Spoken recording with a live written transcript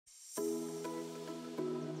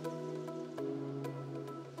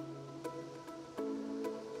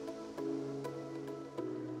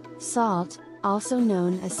Salt, also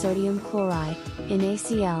known as sodium chloride,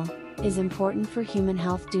 NaCl, is important for human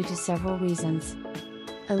health due to several reasons.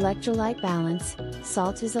 Electrolyte balance.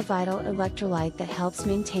 Salt is a vital electrolyte that helps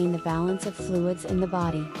maintain the balance of fluids in the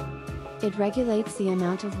body. It regulates the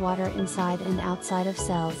amount of water inside and outside of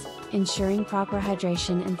cells, ensuring proper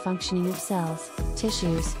hydration and functioning of cells,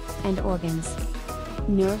 tissues, and organs.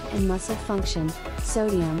 Nerve and muscle function.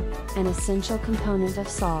 Sodium, an essential component of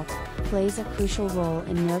salt, plays a crucial role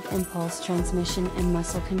in nerve impulse transmission and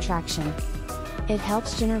muscle contraction. It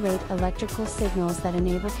helps generate electrical signals that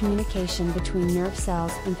enable communication between nerve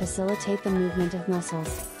cells and facilitate the movement of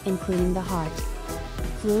muscles, including the heart.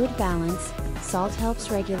 Fluid balance. Salt helps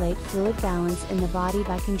regulate fluid balance in the body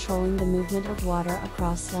by controlling the movement of water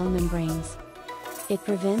across cell membranes. It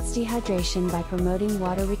prevents dehydration by promoting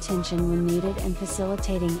water retention when needed and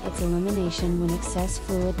facilitating its elimination when excess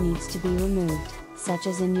fluid needs to be removed, such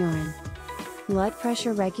as in urine. Blood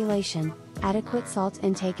pressure regulation. Adequate salt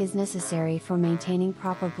intake is necessary for maintaining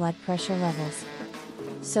proper blood pressure levels.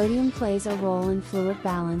 Sodium plays a role in fluid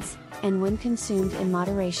balance, and when consumed in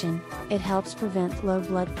moderation, it helps prevent low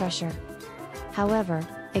blood pressure. However,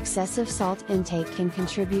 excessive salt intake can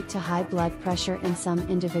contribute to high blood pressure in some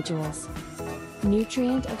individuals.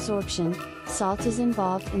 Nutrient absorption. Salt is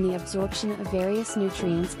involved in the absorption of various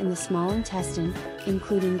nutrients in the small intestine,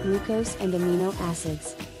 including glucose and amino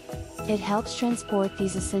acids. It helps transport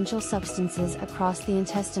these essential substances across the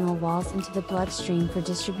intestinal walls into the bloodstream for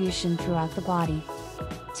distribution throughout the body.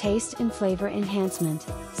 Taste and flavor enhancement.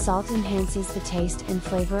 Salt enhances the taste and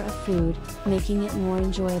flavor of food, making it more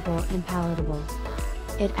enjoyable and palatable.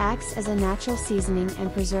 It acts as a natural seasoning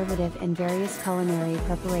and preservative in various culinary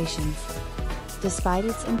preparations. Despite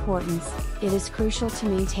its importance, it is crucial to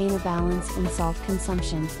maintain a balance in salt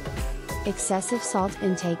consumption. Excessive salt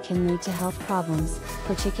intake can lead to health problems,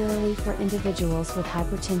 particularly for individuals with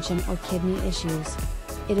hypertension or kidney issues.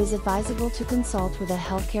 It is advisable to consult with a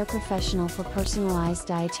healthcare professional for personalized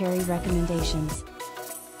dietary recommendations.